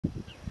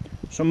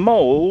Some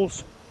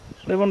moles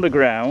live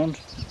underground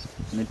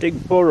and they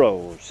dig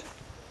burrows.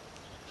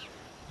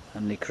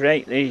 And they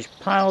create these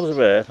piles of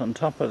earth on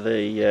top of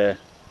the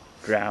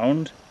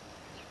ground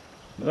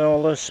with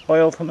all the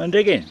spoil from the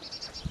digging.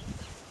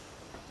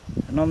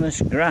 And on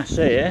this grass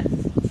here,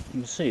 you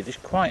can see there's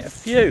quite a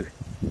few.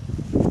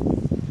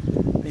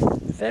 Been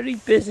very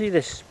busy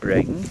this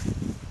spring. I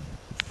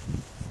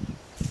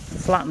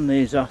flattened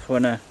these off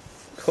when I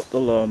cut the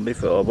lawn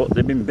before, but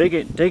they've been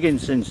digging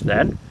since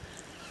then.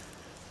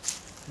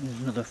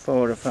 There's another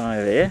 4 or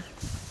 5 here.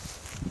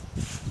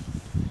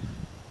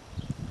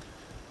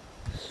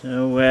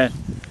 So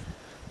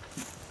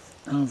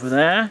over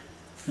there,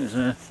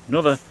 there's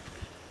another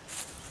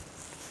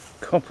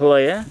couple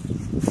here.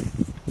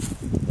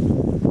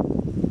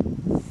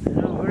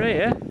 And over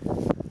here,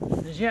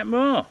 there's yet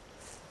more.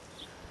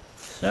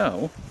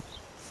 So,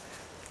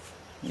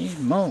 these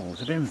moles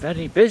have been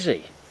very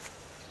busy.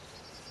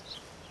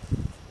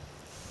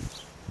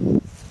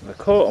 If I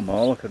caught them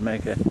all, I could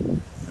make a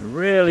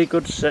really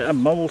good set of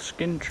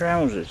moleskin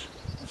trousers.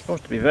 It's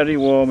supposed to be very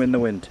warm in the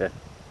winter.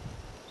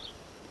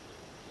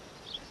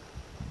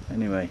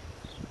 Anyway,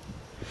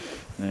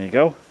 there you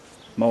go,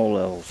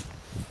 molehills.